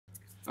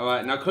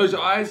Alright, now close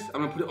your eyes.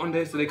 I'm gonna put it on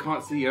there so they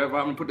can't see you.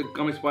 Right, I'm gonna put the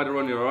gummy spider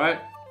on you, alright?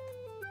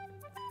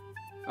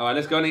 Alright,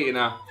 let's go and eat it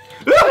now.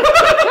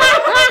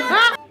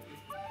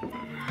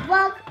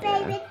 Rock,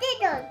 paper,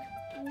 scissors.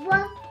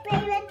 Rock,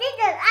 paper,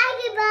 scissors.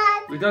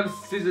 We've done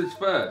scissors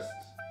first.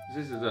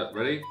 Scissors up,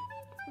 ready?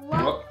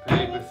 Rock,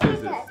 paper,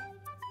 scissors.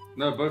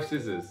 No, both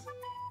scissors.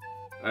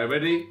 Alright,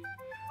 ready?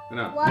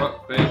 No,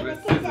 rock,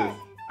 paper, scissors.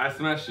 I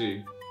smash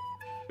you.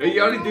 Hey,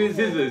 you only do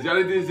scissors. You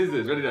only do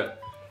scissors. Ready now?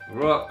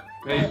 Rock,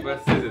 paper,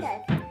 scissors.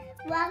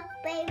 Rock,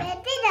 paper,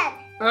 scissors.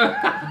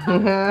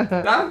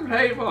 That's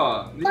paper.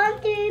 1,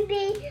 2, 3.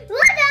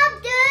 What up,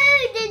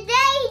 dude?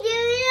 Today,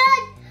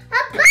 dude. I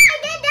put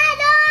that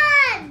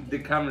on. The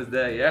camera's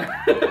there, yeah?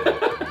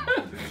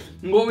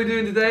 What are we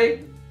doing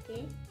today?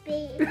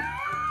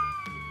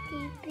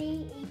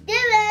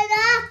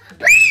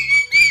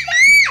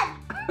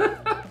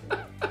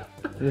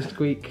 The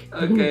squeak.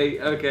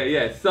 Okay,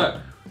 yeah.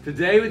 So,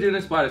 today we're doing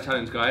a spider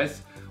challenge,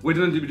 guys. We're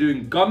going to be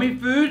doing gummy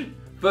food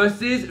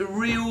versus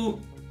real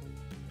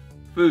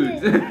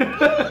food. The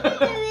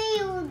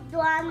real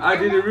one. I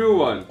did a real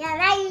one. Yeah,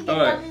 I did the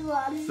Alright. gummy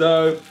one.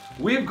 So,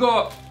 we've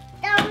got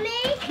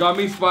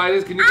gummy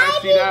spiders. Can you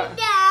guys see that?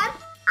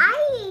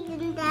 I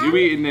eaten them. You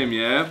eating them,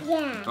 yeah?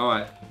 Yeah.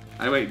 Alright.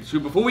 And wait, so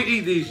before we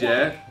eat these,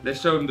 yeah, let's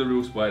show them the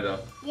real spider.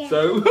 Yeah.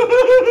 So,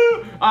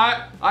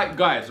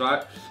 guys,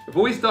 right,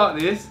 before we start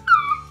this,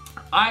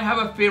 I have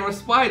a fear of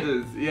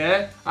spiders,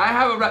 yeah? I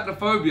have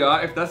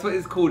arachnophobia, if that's what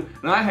it's called,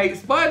 and I hate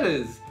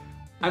spiders.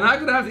 And I'm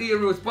gonna have to eat a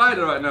real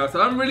spider right now,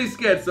 so I'm really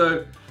scared.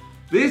 So,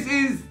 this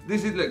is,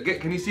 look,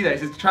 can you see that?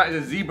 It's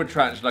a zebra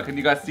tarantula. Can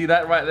you guys see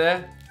that right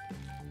there?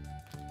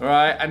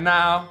 Alright, and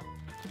now,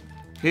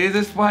 here's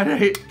a spider,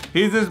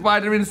 here's a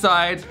spider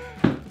inside.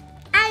 And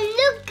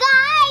look,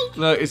 guys.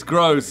 Look, it's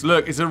gross.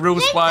 Look, it's a real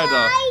spider.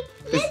 Guys.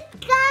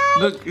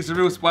 Look, it's a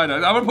real spider.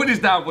 I'm gonna put this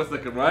down for a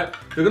second, right?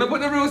 We're gonna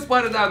put the real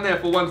spider down there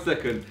for 1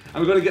 second. And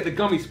we're gonna get the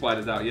gummy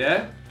spiders out,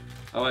 yeah?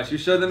 Alright, should we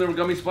show them the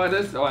gummy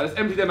spiders? Alright, let's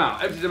empty them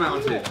out. Empty them out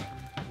onto it.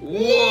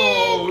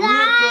 Whoa, look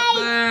at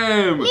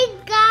them.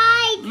 Look,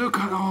 guys. Look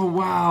at, oh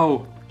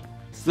wow.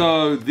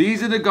 So,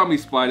 these are the gummy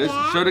spiders.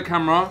 Yeah. Show the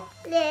camera.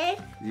 Look.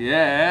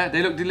 Yeah,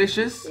 they look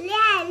delicious.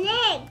 Yeah,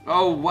 look.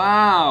 Oh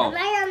wow.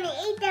 I only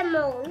eat them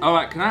all.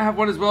 Alright, can I have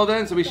one as well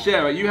then? So we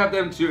share it. You have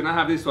them two and I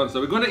have this one. So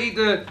we're going to eat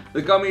the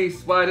gummy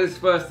spiders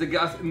first to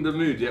get us in the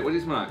mood, yeah? What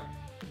does it smell like?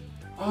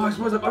 Oh, it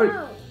smells like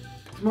orange.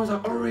 It smells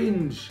like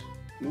orange.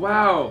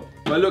 Wow.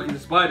 But look, it's a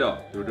spider.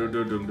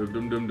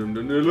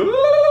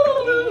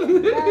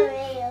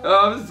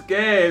 Oh, I'm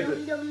scared.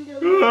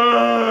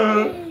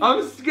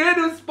 I'm scared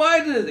of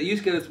spiders. Are you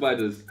scared of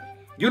spiders?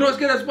 You're not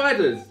scared of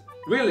spiders?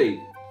 Really?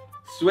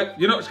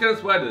 You're not scared of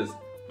spiders?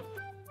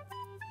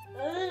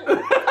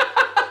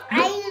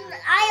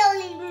 I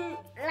only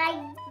like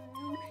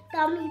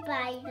gummy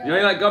spiders. You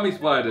only like gummy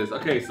spiders?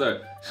 Okay,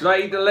 so should I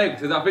eat the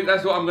legs? Because I think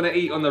that's what I'm going to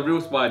eat on the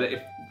real spider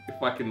if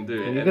I can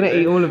do it. You're going to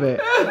eat all of it.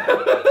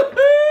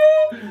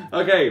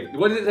 Okay,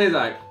 what does it taste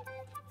like?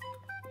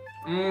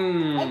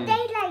 It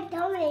tastes like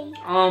gummy.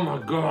 Oh my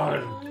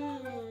god.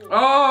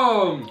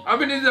 Oh, I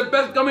think this is the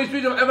best gummy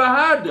sweets I've ever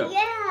had.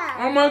 Yeah.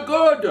 Oh my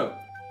god.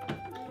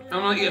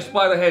 I'm going to eat a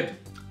spider head.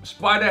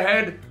 Spider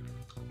head,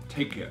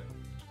 take it.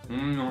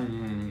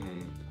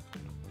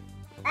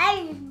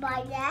 I just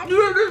buy that. You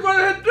got this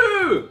spider head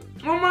too.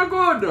 Oh my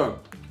god.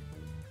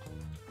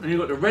 And you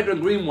got the red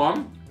and green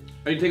one.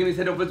 Are you taking his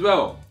head off as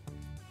well?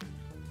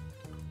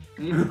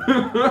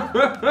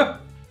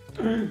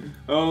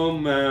 Oh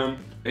man.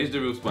 Here's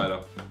the real spider.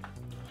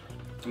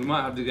 We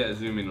might have to get a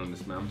zoom in on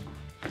this, man.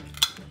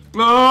 Oh,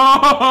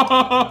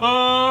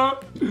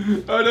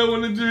 I don't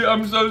want to do it.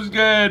 I'm so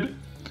scared.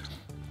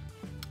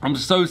 I'm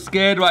so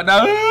scared right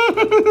now.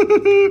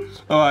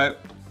 Alright.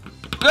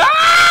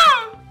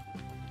 Ah!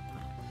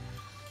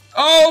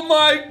 Oh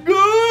my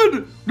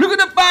god! Look at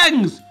the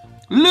fangs!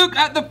 Look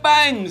at the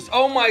fangs!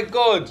 Oh my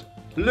god!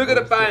 Look at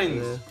the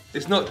fangs!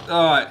 It's not,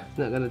 alright. It's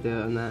not going to do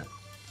it on that.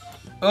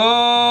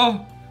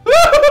 Oh!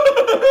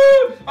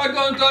 I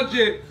can't touch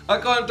it! I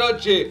can't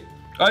touch it!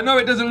 I know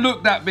it doesn't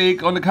look that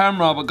big on the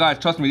camera, but guys,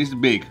 trust me, this is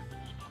big.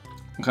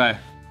 Okay.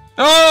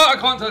 Oh, I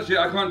can't touch it!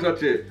 I can't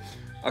touch it!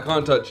 I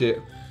can't touch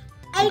it.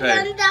 I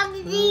can't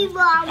touch the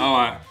one.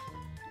 Alright.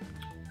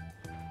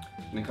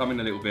 Let me come in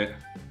a little bit.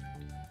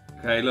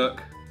 Okay, look.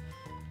 Do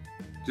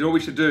you know what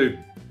we should do?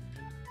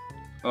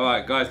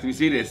 Alright, guys, can you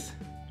see this?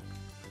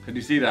 Can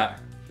you see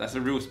that? That's a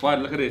real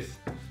spider. Look at this.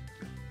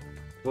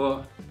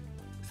 What?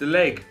 It's a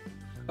leg.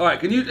 Alright,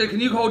 can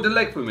you hold the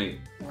leg for me?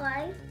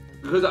 Why?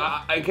 Because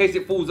in case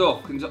it falls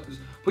off, can you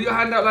just put your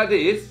hand out like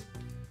this.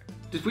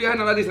 Just put your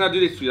hand out like this and I'll do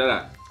this for you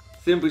like that.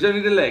 Simple, you don't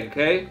need the leg,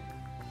 okay?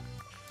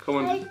 Come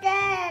on. I'm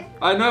scared.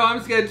 I know,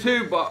 I'm scared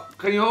too, but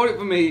can you hold it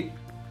for me?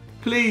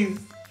 Please.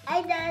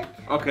 I don't.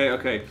 Okay,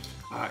 okay.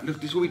 Alright, look,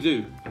 this is what we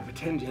do.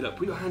 Pretend, yeah, look,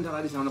 put your hand out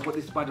like this and I'm gonna put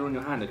this spider on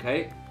your hand,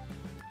 okay?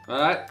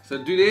 Alright, so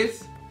do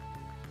this.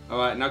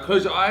 Alright, now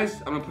close your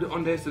eyes. I'm gonna put it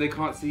on there so they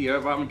can't see you.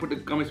 Right, I'm gonna put the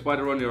gummy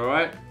spider on you,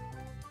 alright?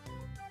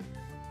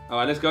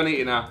 Alright, let's go and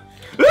eat it now.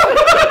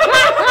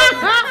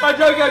 I'm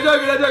joking.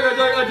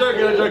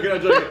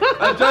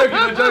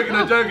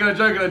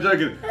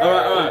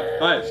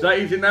 Alright. Should I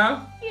eat it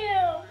now?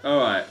 Yeah.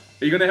 Alright.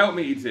 Are you gonna help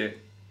me eat it?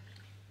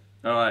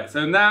 Alright,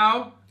 so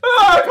now.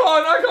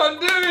 I can't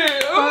do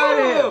it!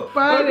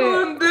 Find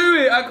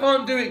it. I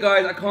can't do it,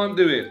 guys. I can't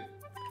do it.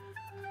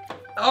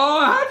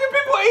 Oh, how do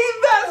people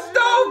eat that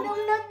stuff?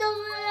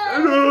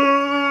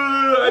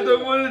 I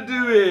don't want to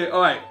do it.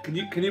 Alright, can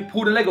you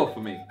pull the leg off for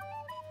me?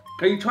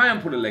 Can you try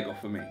and pull the leg off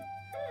for me?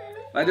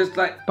 Like just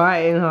like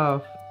Bite it in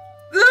half.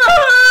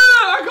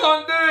 I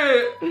can't do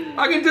it.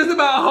 I can just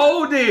about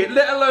hold it,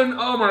 let alone.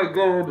 Oh my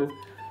god.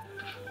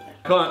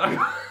 I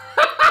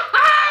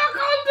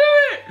can't do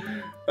it.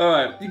 All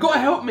right, you gotta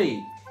help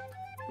me.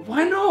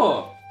 Why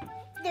not?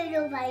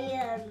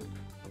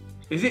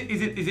 Is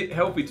it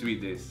healthy to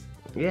eat this?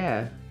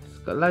 Yeah, it's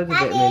got loads of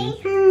Daddy.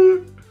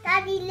 vitamins.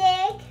 Daddy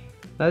leg.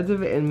 Loads of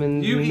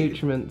vitamins You and eat-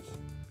 nutrients.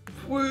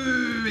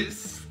 Woo, it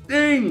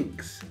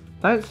stinks.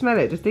 Don't smell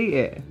it, just eat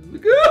it.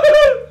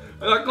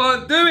 I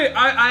can't do it.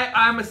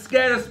 I'm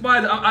scared of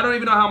spiders. I don't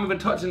even know how I'm even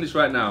touching this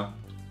right now.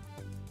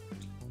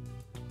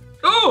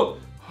 Oh,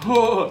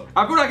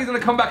 I feel like he's gonna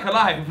come back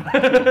alive. I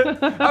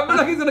feel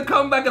like he's gonna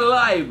come back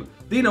alive.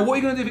 Dina, what are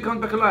you gonna do if he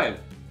comes back alive?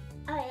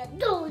 I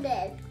do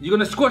this. You're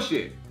gonna squash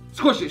it.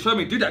 Squash it. Show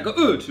me. Do that.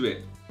 Go to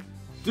it.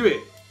 Do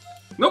it.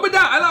 Not with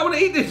that. I don't want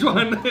to eat this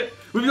one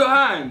with your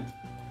hand.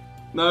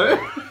 No.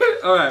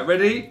 All right.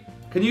 Ready?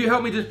 Can you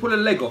help me just pull a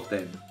leg off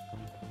then?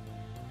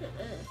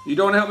 You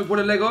don't want to help me pull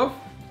a leg off?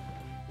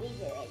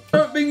 I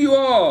don't think you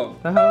are.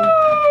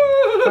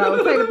 Right,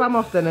 we'll take the bum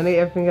off then and eat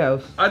everything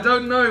else. I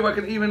don't know if I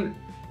can even.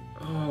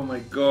 Oh my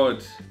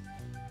god.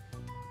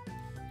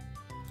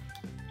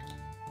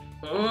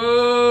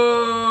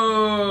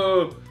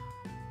 Oh.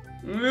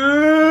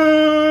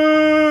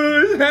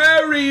 It's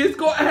hairy. It's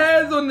got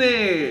hairs on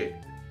it.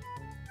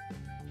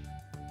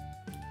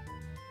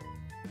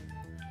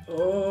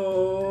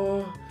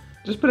 Oh.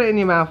 Just put it in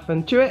your mouth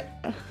and chew it.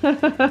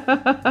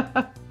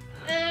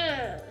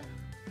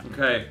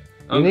 Okay.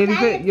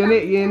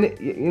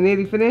 You're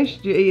nearly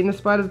finished? You eating the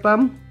spider's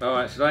bum?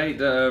 Alright, should I eat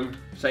the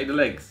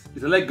legs?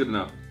 Is the leg good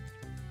enough?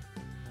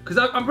 Because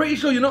I'm pretty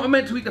sure you're not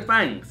meant to eat the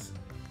fangs.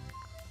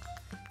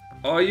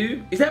 Are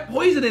you? Is that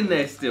poison in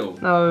there still?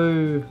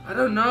 No. I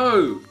don't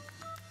know.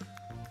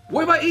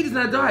 What if I eat this and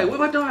I die? What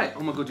if I die?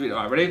 Oh my god, you eat it.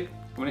 Alright, ready?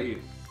 I'm gonna eat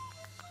it.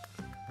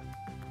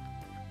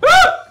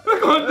 Ah! I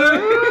can't do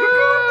it!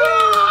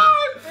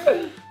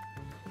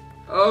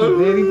 Oh, She's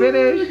nearly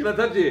finished. Can I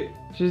touch it?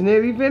 She's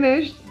nearly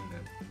finished.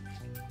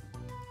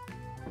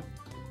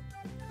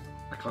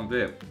 I can't do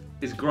it.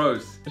 It's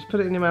gross. Just put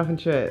it in your mouth and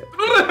chew it.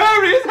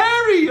 Harry, it's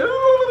Harry!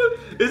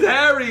 It's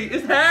Harry!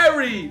 It's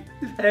Harry!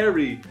 It's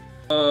Harry!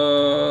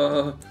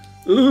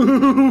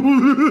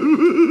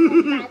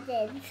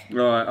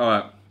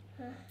 Alright.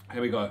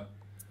 Here we go.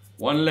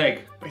 One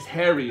leg. But it's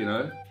hairy, you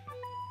know.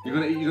 You're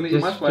gonna eat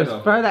my spider.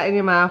 Just throw that in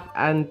your mouth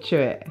and chew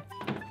it.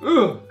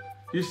 Ugh!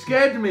 You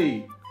scared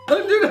me!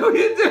 Don't do that! What are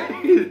you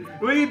doing?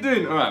 What are you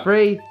doing? Alright.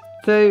 3,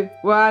 2,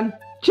 1.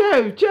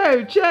 Chew,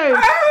 chew, chew!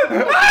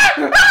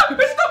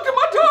 It's stuck to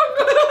my tongue!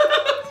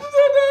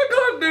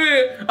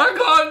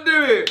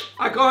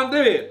 I can't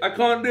do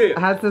it!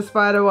 Has the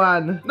spider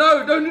won?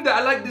 No, don't do that.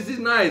 I like this. Is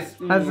nice.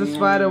 Has the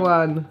spider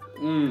won?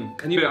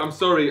 Can you? I'm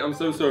sorry. I'm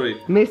so sorry.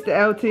 Mr.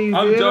 LT0.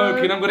 I'm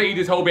joking. I'm gonna eat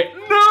this whole bit.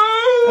 No!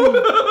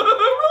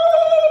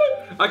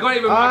 I can't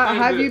even.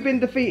 Have you been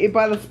defeated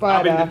by the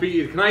spider? I've been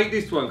defeated. Can I eat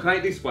this one? Can I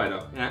eat this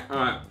spider? Yeah. All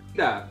right.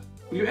 Yeah.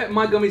 You ate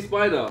my gummy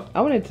spider.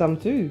 I wanted some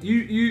too.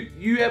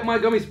 You ate my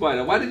gummy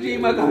spider. Why did you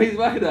eat my gummy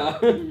spider?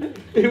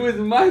 It was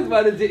my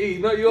spider to eat,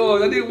 not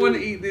yours. I didn't want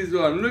to eat this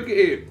one. Look at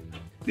it.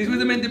 This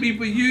was meant to be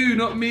for you,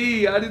 not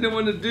me. I didn't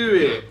want to do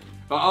it.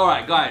 But all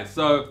right, guys.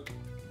 So,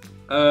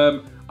 I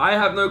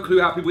have no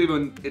clue how people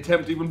even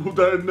attempt to even put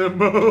that in their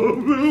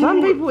mouth.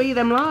 Some people eat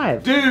them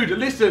live. Dude,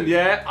 listen,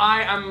 yeah.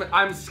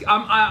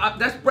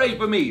 That's brave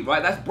for me,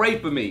 right? That's brave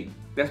for me.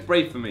 That's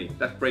brave for me.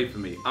 That's brave for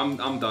me. I'm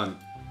done,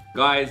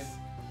 guys.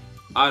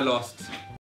 I lost.